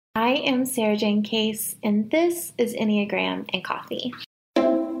I am Sarah Jane Case, and this is Enneagram and Coffee.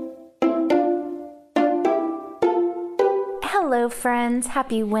 Hello, friends.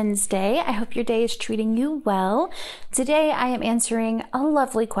 Happy Wednesday. I hope your day is treating you well. Today, I am answering a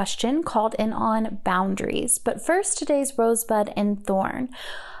lovely question called in on boundaries. But first, today's rosebud and thorn.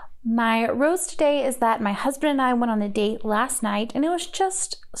 My rose today is that my husband and I went on a date last night, and it was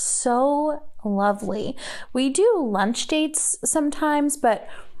just so lovely. We do lunch dates sometimes, but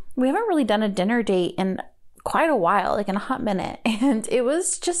we haven't really done a dinner date in quite a while, like in a hot minute. And it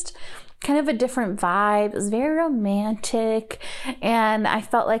was just kind of a different vibe. It was very romantic. And I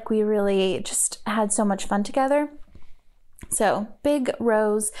felt like we really just had so much fun together. So, big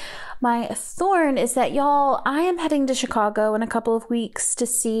rose. My thorn is that, y'all, I am heading to Chicago in a couple of weeks to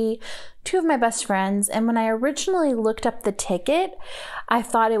see two of my best friends. And when I originally looked up the ticket, I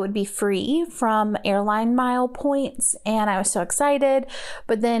thought it would be free from airline mile points. And I was so excited.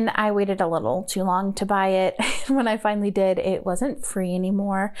 But then I waited a little too long to buy it. When I finally did, it wasn't free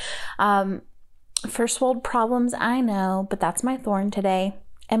anymore. First world problems, I know, but that's my thorn today.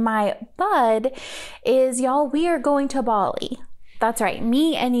 And my bud is, y'all, we are going to Bali. That's right,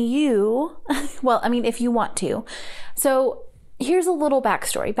 me and you. Well, I mean, if you want to. So here's a little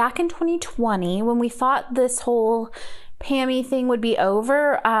backstory. Back in 2020, when we thought this whole Pammy thing would be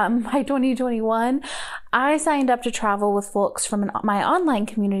over by 2021, I signed up to travel with folks from my online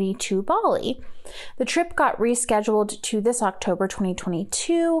community to Bali. The trip got rescheduled to this October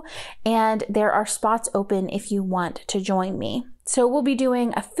 2022, and there are spots open if you want to join me. So we'll be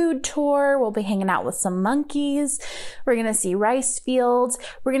doing a food tour. We'll be hanging out with some monkeys. We're going to see rice fields.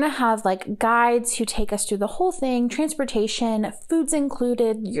 We're going to have like guides who take us through the whole thing, transportation, food's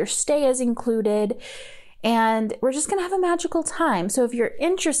included, your stay is included, and we're just going to have a magical time. So if you're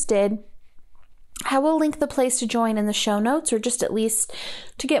interested, I will link the place to join in the show notes, or just at least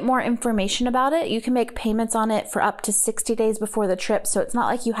to get more information about it. You can make payments on it for up to 60 days before the trip. So it's not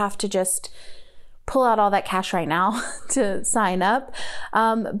like you have to just pull out all that cash right now to sign up.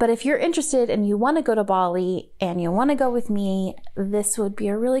 But if you're interested and you want to go to Bali and you want to go with me, this would be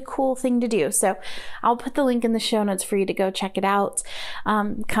a really cool thing to do. So I'll put the link in the show notes for you to go check it out.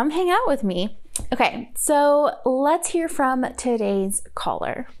 Come hang out with me. Okay, so let's hear from today's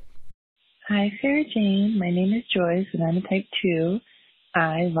caller. Hi, Sarah Jane. My name is Joyce, and I'm a type 2.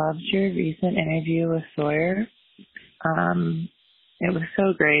 I loved your recent interview with Sawyer. It was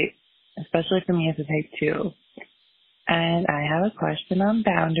so great, especially for me as a type 2. And I have a question on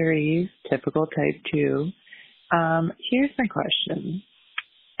boundaries, typical type 2. Here's my question.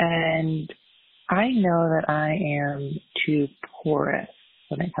 And I know that I am too porous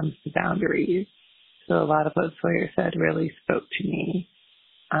when it comes to boundaries. So a lot of what Sawyer said really spoke to me.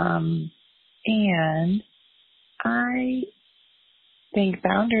 And I think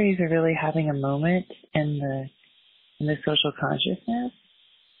boundaries are really having a moment in the social consciousness.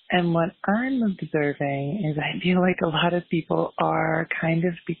 And what I'm observing is I feel like a lot of people are kind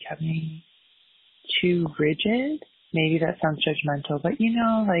of becoming too rigid. Maybe that sounds judgmental, but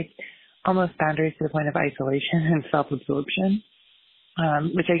like almost boundaries to the point of isolation and self-absorption,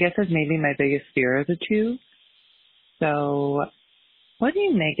 which I guess is maybe my biggest fear of the two. So what do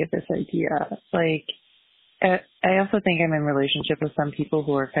you make of this idea? Like, I also think I'm in relationship with some people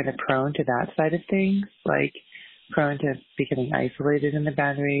who are kind of prone to that side of things, like prone to becoming isolated in the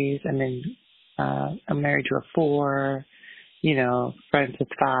boundaries. And then I'm married to a 4, friends with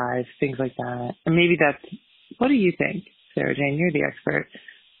 5, things like that. And maybe what do you think, Sarah Jane? You're the expert.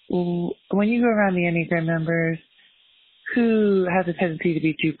 When you go around the Enneagram members, who has a tendency to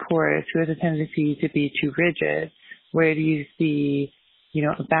be too porous, who has a tendency to be too rigid, where do you see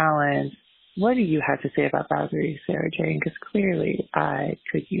a balance? What do you have to say about boundaries, Sarah Jane? Because clearly I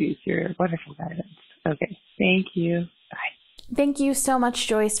could use your wonderful guidance. Okay. Thank you. Bye. Thank you so much,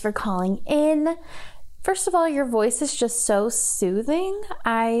 Joyce, for calling in. First of all, your voice is just so soothing.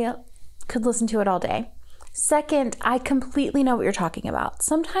 I could listen to it all day. Second, I completely know what you're talking about.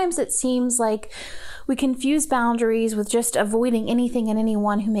 Sometimes it seems like we confuse boundaries with just avoiding anything and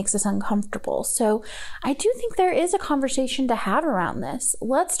anyone who makes us uncomfortable. So I do think there is a conversation to have around this.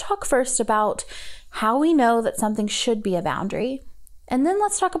 Let's talk first about how we know that something should be a boundary. And then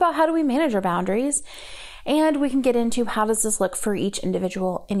let's talk about how do we manage our boundaries. And we can get into how does this look for each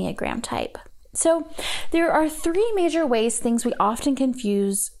individual Enneagram type. So there are 3 major ways things we often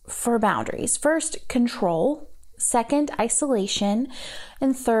confuse for boundaries. First, control. Second, isolation.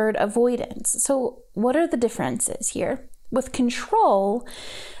 And third, avoidance. So what are the differences here? With control,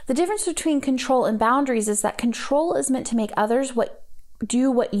 the difference between control and boundaries is that control is meant to make others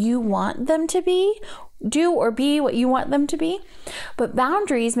do what you want them to be, do or be what you want them to be. But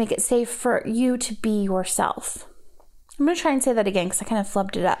boundaries make it safe for you to be yourself. I'm going to try and say that again because I kind of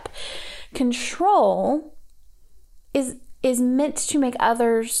flubbed it up. Control is meant to make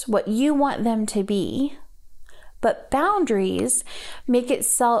others what you want them to be, but boundaries make it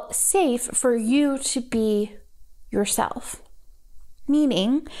safe for you to be yourself.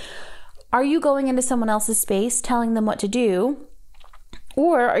 Meaning, are you going into someone else's space telling them what to do,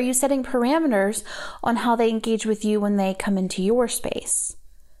 or are you setting parameters on how they engage with you when they come into your space?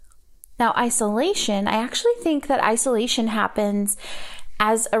 Now, isolation, I actually think that isolation happens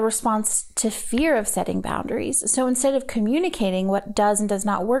as a response to fear of setting boundaries. So instead of communicating what does and does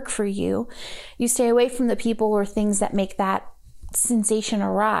not work for you, you stay away from the people or things that make that sensation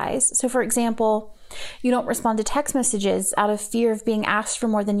arise. So for example, you don't respond to text messages out of fear of being asked for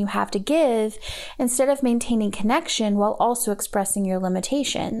more than you have to give, instead of maintaining connection while also expressing your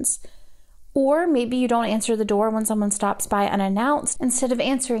limitations. Or maybe you don't answer the door when someone stops by unannounced, instead of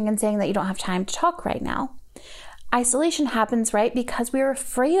answering and saying that you don't have time to talk right now. Isolation happens, right, because we're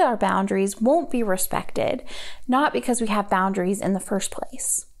afraid our boundaries won't be respected, not because we have boundaries in the first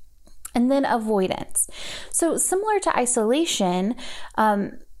place. And then avoidance. So similar to isolation,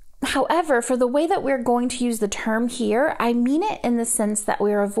 however, for the way that we're going to use the term here, I mean it in the sense that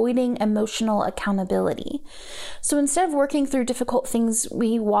we're avoiding emotional accountability. So instead of working through difficult things,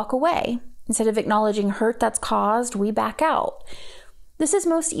 we walk away. Instead of acknowledging hurt that's caused, we back out. This is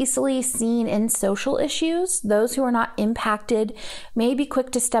most easily seen in social issues. Those who are not impacted may be quick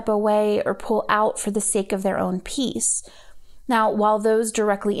to step away or pull out for the sake of their own peace. Now, while those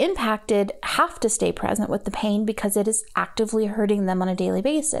directly impacted have to stay present with the pain because it is actively hurting them on a daily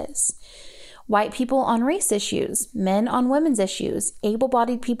basis. White people on race issues, men on women's issues,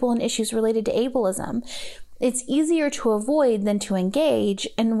 able-bodied people on issues related to ableism. It's easier to avoid than to engage,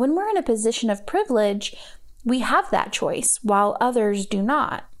 and when we're in a position of privilege, we have that choice, while others do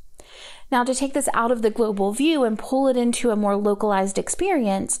not. Now, to take this out of the global view and pull it into a more localized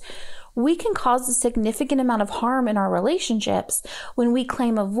experience, we can cause a significant amount of harm in our relationships when we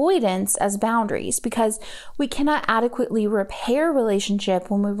claim avoidance as boundaries, because we cannot adequately repair relationship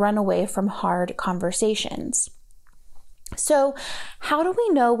when we run away from hard conversations. So, how do we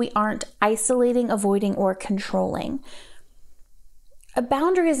know we aren't isolating, avoiding, or controlling? A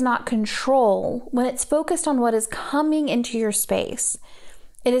boundary is not control when it's focused on what is coming into your space.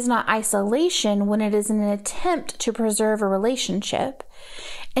 It is not isolation when it is an attempt to preserve a relationship.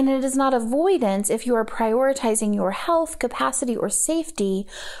 And it is not avoidance if you are prioritizing your health, capacity, or safety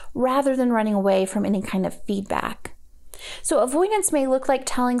rather than running away from any kind of feedback. So avoidance may look like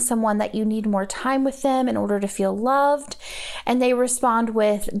telling someone that you need more time with them in order to feel loved, and they respond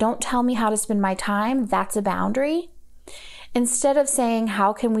with, "Don't tell me how to spend my time." That's a boundary. Instead of saying,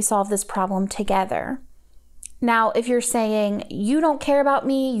 "How can we solve this problem together?" Now, if you're saying, "You don't care about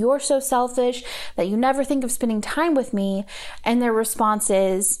me, you're so selfish that you never think of spending time with me," and their response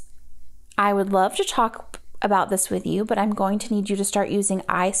is, "I would love to talk about this with you, but I'm going to need you to start using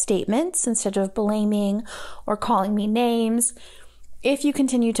I statements instead of blaming or calling me names. If you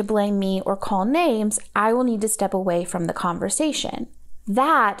continue to blame me or call names, I will need to step away from the conversation."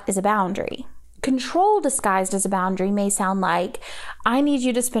 That is a boundary. Control disguised as a boundary may sound like, "I need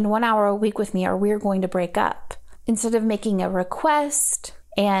you to spend 1 hour a week with me or we're going to break up," instead of making a request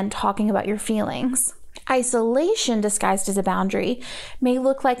and talking about your feelings. Isolation disguised as a boundary may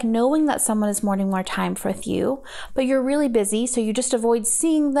look like knowing that someone is wanting more time with you, but you're really busy, so you just avoid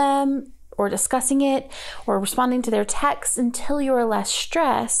seeing them or discussing it or responding to their texts until you are less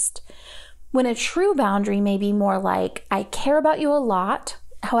stressed. When a true boundary may be more like, "I care about you a lot.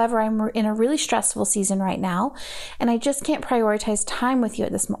 However, I'm in a really stressful season right now, and I just can't prioritize time with you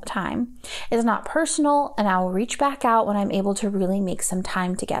at this time. It's not personal, and I will reach back out when I'm able to really make some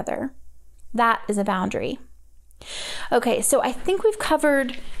time together." That is a boundary. Okay, so I think we've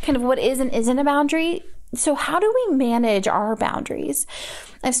covered kind of what is and isn't a boundary. So how do we manage our boundaries?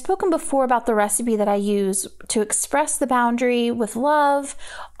 I've spoken before about the recipe that I use to express the boundary with love,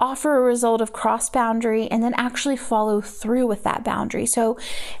 offer a result of cross boundary, and then actually follow through with that boundary. So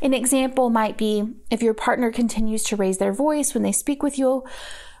an example might be if your partner continues to raise their voice when they speak with you,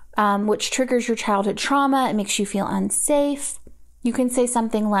 which triggers your childhood trauma and makes you feel unsafe. You can say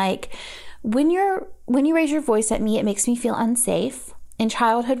something like, when you raise your voice at me, it makes me feel unsafe. In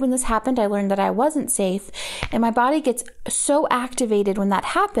childhood, when this happened, I learned that I wasn't safe, and my body gets so activated when that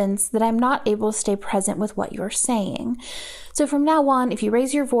happens that I'm not able to stay present with what you're saying. So from now on, if you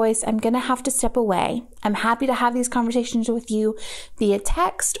raise your voice, I'm going to have to step away. I'm happy to have these conversations with you via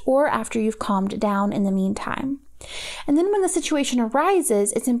text or after you've calmed down in the meantime. And then when the situation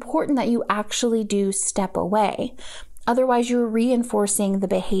arises, it's important that you actually do step away. Otherwise, you're reinforcing the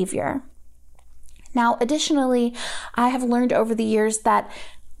behavior. Now, additionally, I have learned over the years that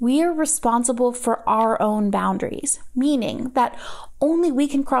we are responsible for our own boundaries, meaning that only we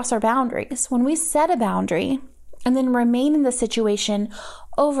can cross our boundaries. When we set a boundary and then remain in the situation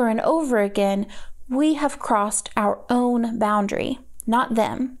over and over again, we have crossed our own boundary, not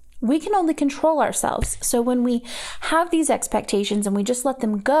them. We can only control ourselves. So when we have these expectations and we just let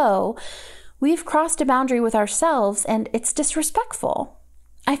them go, we've crossed a boundary with ourselves and it's disrespectful.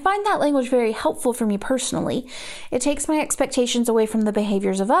 I find that language very helpful for me personally. It takes my expectations away from the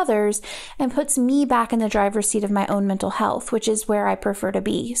behaviors of others and puts me back in the driver's seat of my own mental health, which is where I prefer to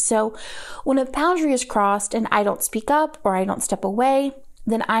be. So when a boundary is crossed and I don't speak up or I don't step away,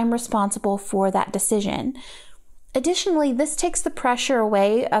 then I'm responsible for that decision. Additionally, this takes the pressure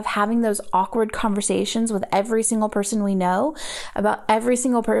away of having those awkward conversations with every single person we know about every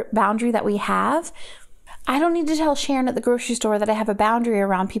single boundary that we have. I don't need to tell Sharon at the grocery store that I have a boundary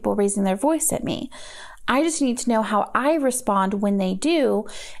around people raising their voice at me. I just need to know how I respond when they do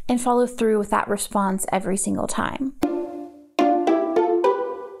and follow through with that response every single time.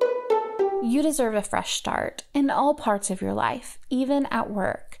 You deserve a fresh start in all parts of your life, even at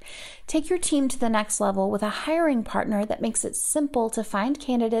work. Take your team to the next level with a hiring partner that makes it simple to find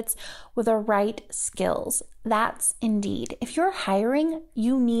candidates with the right skills. That's Indeed. If you're hiring,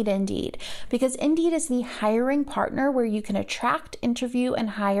 you need Indeed because Indeed is the hiring partner where you can attract, interview,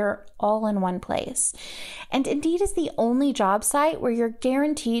 and hire all in one place. And Indeed is the only job site where you're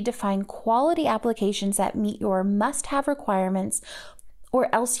guaranteed to find quality applications that meet your must-have requirements, or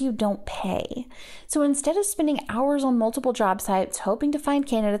else you don't pay. So instead of spending hours on multiple job sites hoping to find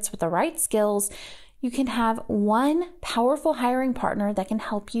candidates with the right skills, you can have one powerful hiring partner that can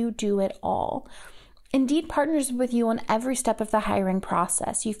help you do it all. Indeed partners with you on every step of the hiring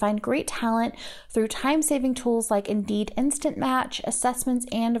process. You find great talent through time-saving tools like Indeed Instant Match, assessments,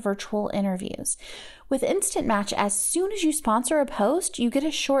 and virtual interviews. With Instant Match, as soon as you sponsor a post, you get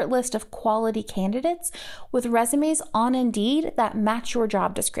a short list of quality candidates with resumes on Indeed that match your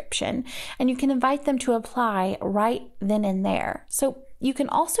job description, and you can invite them to apply right then and there. So you can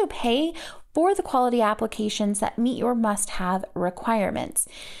also pay for the quality applications that meet your must-have requirements.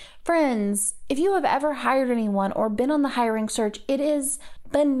 Friends, if you have ever hired anyone or been on the hiring search, it is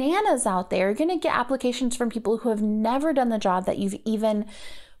bananas out there. You're going to get applications from people who have never done the job that you've even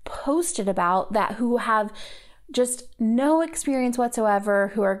posted about, who have just no experience whatsoever,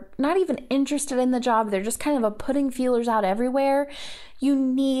 who are not even interested in the job. They're just kind of putting feelers out everywhere. You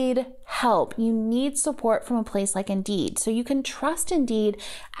need help. You need support from a place like Indeed. So you can trust Indeed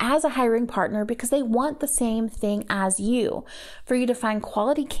as a hiring partner because they want the same thing as you, for you to find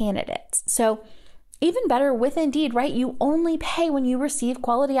quality candidates. So even better with Indeed, right? You only pay when you receive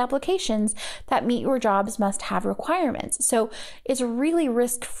quality applications that meet your job's must-have requirements. So it's really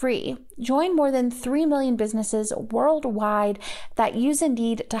risk-free. Join more than 3 million businesses worldwide that use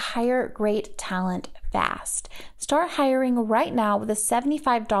Indeed to hire great talent fast. Start hiring right now with a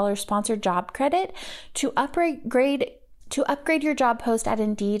 $75 sponsored job credit to upgrade your job post at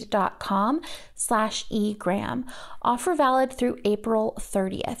Indeed.com/egram. Offer valid through April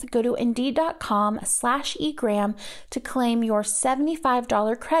 30th. Go to Indeed.com/egram to claim your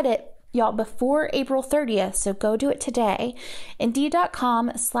 $75 credit, y'all, before April 30th. So go do it today.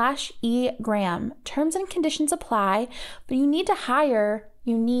 Indeed.com/egram. Terms and conditions apply, but you need to hire,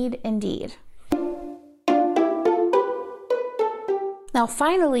 you need Indeed. Now,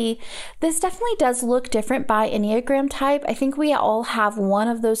 finally, this definitely does look different by Enneagram type. I think we all have one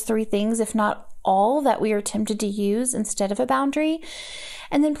of those three things, if not all, that we are tempted to use instead of a boundary.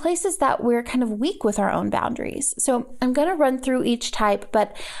 And then places that we're kind of weak with our own boundaries. So I'm going to run through each type,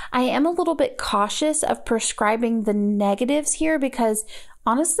 but I am a little bit cautious of prescribing the negatives here because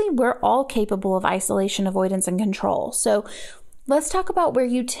honestly, we're all capable of isolation, avoidance, and control. So let's talk about where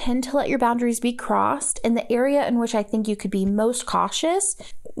you tend to let your boundaries be crossed and the area in which I think you could be most cautious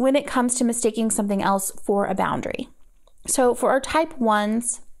when it comes to mistaking something else for a boundary. So for our type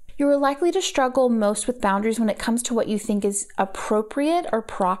 1s, you're likely to struggle most with boundaries when it comes to what you think is appropriate or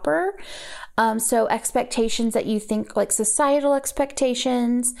proper. So expectations that you think, like societal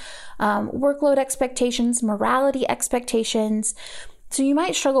expectations, workload expectations, morality expectations. So you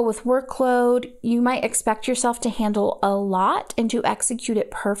might struggle with workload. You might expect yourself to handle a lot and to execute it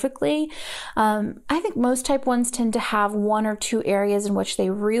perfectly. I think most type 1s tend to have one or two areas in which they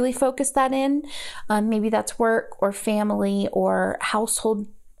really focus that in. Maybe that's work or family or household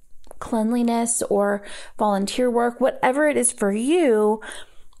cleanliness or volunteer work, whatever it is for you.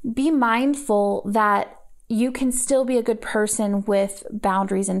 Be mindful that you can still be a good person with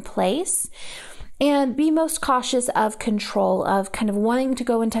boundaries in place. And be most cautious of control, of kind of wanting to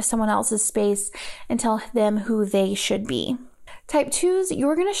go into someone else's space and tell them who they should be. Type 2s,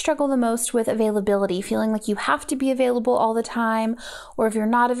 you're going to struggle the most with availability, feeling like you have to be available all the time, or if you're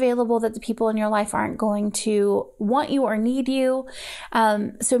not available, that the people in your life aren't going to want you or need you.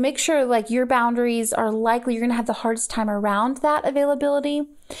 So make sure like your boundaries are likely you're going to have the hardest time around that availability.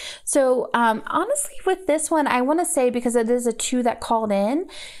 So honestly, with this one, I want to say, because it is a 2 that called in,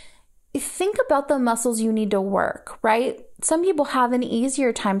 think about the muscles you need to work, right? Some people have an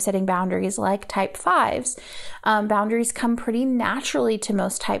easier time setting boundaries, like type 5s. Boundaries come pretty naturally to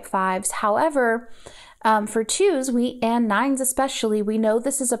most type 5s. However, for 2s and 9s especially, we know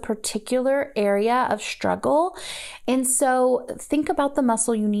this is a particular area of struggle. And so think about the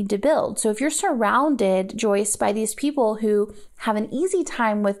muscle you need to build. So if you're surrounded, Joyce, by these people who have an easy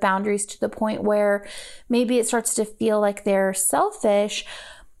time with boundaries to the point where maybe it starts to feel like they're selfish,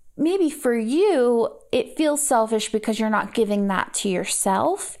 maybe for you, it feels selfish because you're not giving that to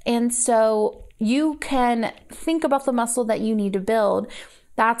yourself. And so you can think about the muscle that you need to build.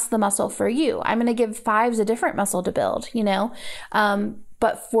 That's the muscle for you. I'm going to give 5s a different muscle to build,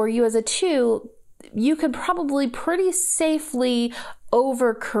 but for you as a 2, you could probably pretty safely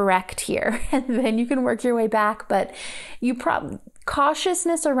overcorrect here, and then you can work your way back. But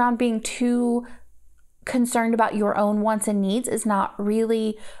cautiousness around being too concerned about your own wants and needs is not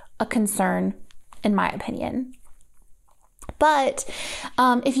really a concern, in my opinion. But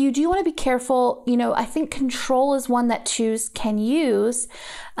if you do want to be careful, I think control is one that 2s can use,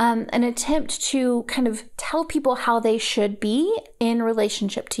 an attempt to kind of tell people how they should be in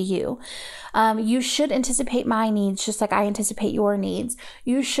relationship to you. You should anticipate my needs just like I anticipate your needs.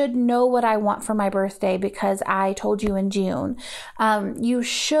 You should know what I want for my birthday because I told you in June. You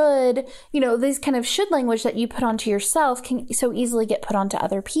should, these kind of should language that you put onto yourself can so easily get put onto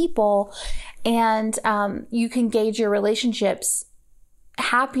other people. And you can gauge your relationships'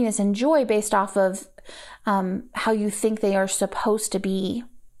 happiness and joy based off of how you think they are supposed to be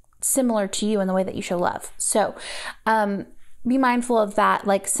similar to you in the way that you show love. So be mindful of that,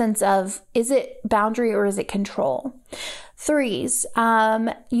 like sense of, is it boundary or is it control? 3s,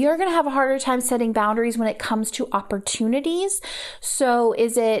 you're going to have a harder time setting boundaries when it comes to opportunities. So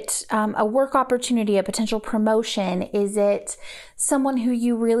is it a work opportunity, a potential promotion? Is it someone who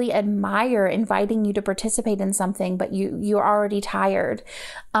you really admire inviting you to participate in something, but you're already tired?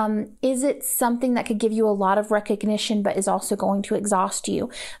 Is it something that could give you a lot of recognition, but is also going to exhaust you?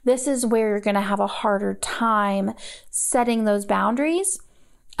 This is where you're going to have a harder time setting those boundaries.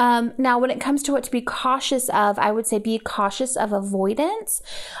 Now, when it comes to what to be cautious of, I would say be cautious of avoidance.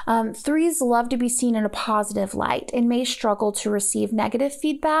 3s love to be seen in a positive light and may struggle to receive negative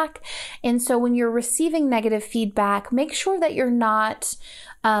feedback. And so when you're receiving negative feedback, make sure that you're not,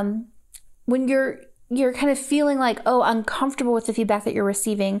 when you're kind of feeling like, uncomfortable with the feedback that you're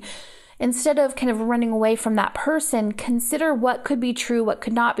receiving, instead of kind of running away from that person, consider what could be true, what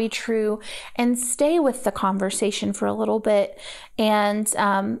could not be true, and stay with the conversation for a little bit and,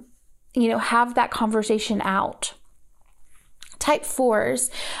 have that conversation out. Type 4s,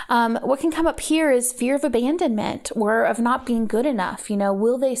 what can come up here is fear of abandonment or of not being good enough.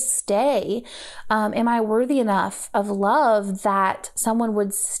 Will they stay? Am I worthy enough of love that someone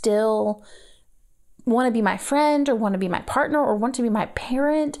would still want to be my friend or want to be my partner or want to be my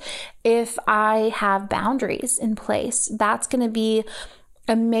parent if I have boundaries in place? That's going to be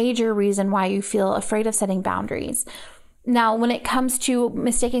a major reason why you feel afraid of setting boundaries. Now, when it comes to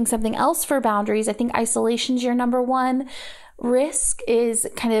mistaking something else for boundaries, I think isolation is your number one risk, is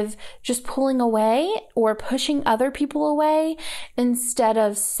kind of just pulling away or pushing other people away instead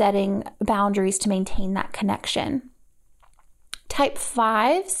of setting boundaries to maintain that connection. Type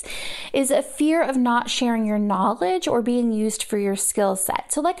 5s is a fear of not sharing your knowledge or being used for your skill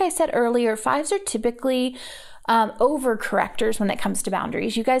set. So like I said earlier, 5s are typically overcorrectors when it comes to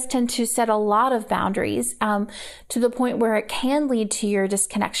boundaries. You guys tend to set a lot of boundaries to the point where it can lead to your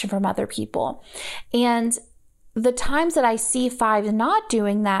disconnection from other people. And the times that I see 5s not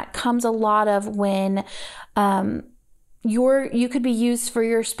doing that comes a lot of when you could be used for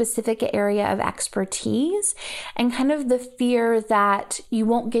your specific area of expertise, and kind of the fear that you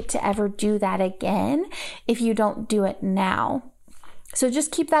won't get to ever do that again if you don't do it now. So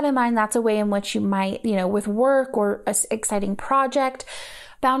just keep that in mind. That's a way in which you might, with work or an exciting project,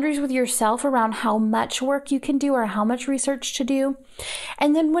 boundaries with yourself around how much work you can do or how much research to do.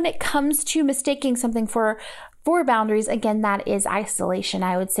 And then when it comes to mistaking something for boundaries, again, that is isolation.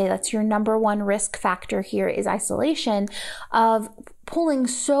 I would say that's your number one risk factor here, is isolation of pulling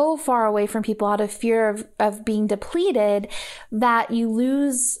so far away from people out of fear of being depleted that you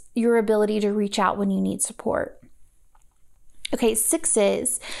lose your ability to reach out when you need support. Okay, 6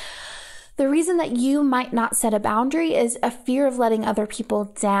 is the reason that you might not set a boundary is a fear of letting other people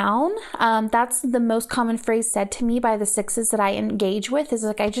down. That's the most common phrase said to me by the 6s that I engage with is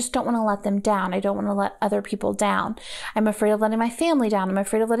like, I just don't want to let them down. I don't want to let other people down. I'm afraid of letting my family down. I'm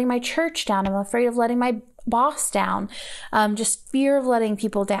afraid of letting my church down. I'm afraid of letting my boss down. Just fear of letting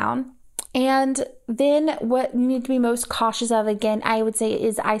people down. And then what you need to be most cautious of, again, I would say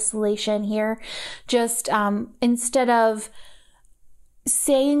is isolation here. Just instead of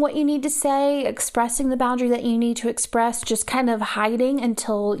saying what you need to say, expressing the boundary that you need to express, just kind of hiding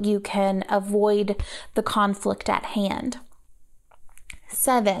until you can avoid the conflict at hand.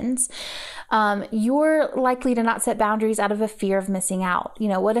 7s, you're likely to not set boundaries out of a fear of missing out.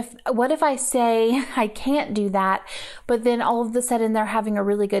 What if I say I can't do that, but then all of a sudden they're having a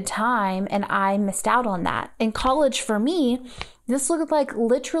really good time and I missed out on that? In college, for me, this looked like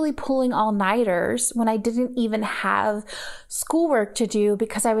literally pulling all-nighters when I didn't even have schoolwork to do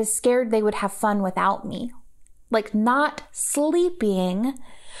because I was scared they would have fun without me. Like not sleeping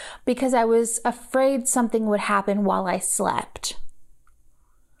because I was afraid something would happen while I slept.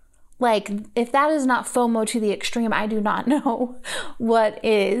 Like, if that is not FOMO to the extreme, I do not know what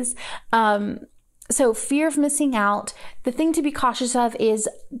is. So fear of missing out. The thing to be cautious of is,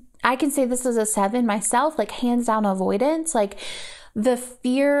 I can say this as a 7 myself, like hands down avoidance. Like the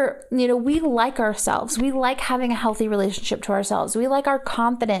fear, we like ourselves. We like having a healthy relationship to ourselves. We like our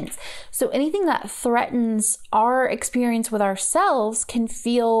confidence. So anything that threatens our experience with ourselves can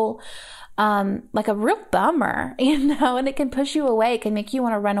feel like a real bummer, and it can push you away. It can make you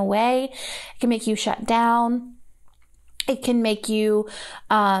want to run away. It can make you shut down. It can make you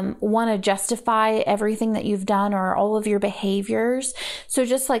want to justify everything that you've done or all of your behaviors. So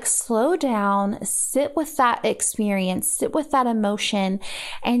just like slow down, sit with that experience, sit with that emotion,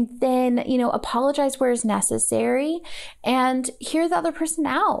 and then, apologize where is necessary and hear the other person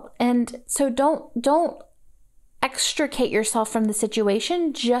out. And so don't extricate yourself from the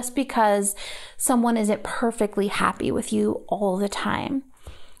situation just because someone isn't perfectly happy with you all the time.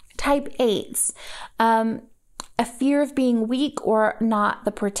 Type 8s, a fear of being weak or not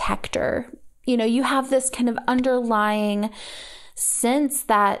the protector. You have this kind of underlying sense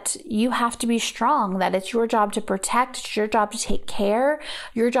that you have to be strong, that it's your job to protect, it's your job to take care,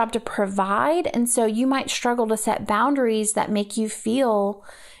 your job to provide. And so you might struggle to set boundaries that make you feel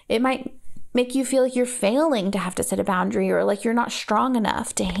like you're failing to have to set a boundary or like you're not strong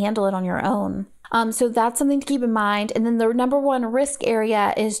enough to handle it on your own. So that's something to keep in mind. And then the number one risk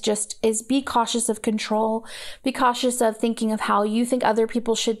area is be cautious of control. Be cautious of thinking of how you think other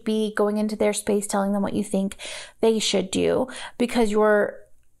people should be, going into their space, telling them what you think they should do, because you're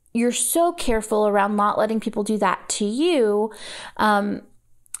so careful around not letting people do that to you. And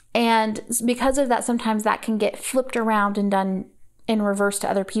because of that, sometimes that can get flipped around and done in reverse to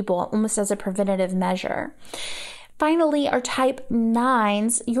other people, almost as a preventative measure. Finally, our type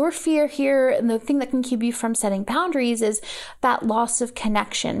 9s, your fear here, and the thing that can keep you from setting boundaries is that loss of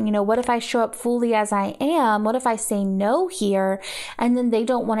connection. What if I show up fully as I am? What if I say no here and then they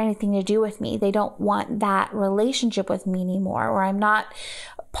don't want anything to do with me? They don't want that relationship with me anymore, or I'm not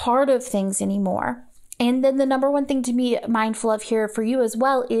part of things anymore. And then the number one thing to be mindful of here for you as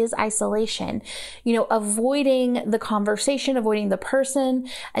well is isolation. Avoiding the conversation, avoiding the person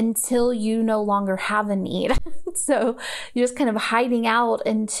until you no longer have a need. So you're just kind of hiding out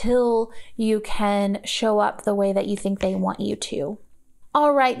until you can show up the way that you think they want you to.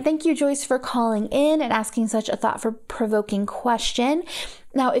 All right. Thank you, Joyce, for calling in and asking such a thought-provoking question.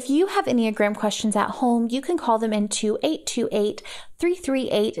 Now, if you have Enneagram questions at home, you can call them into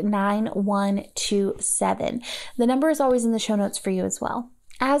 828-338-9127. The number is always in the show notes for you as well.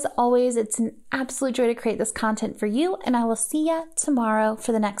 As always, it's an absolute joy to create this content for you, and I will see you tomorrow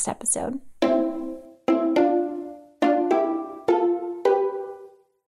for the next episode.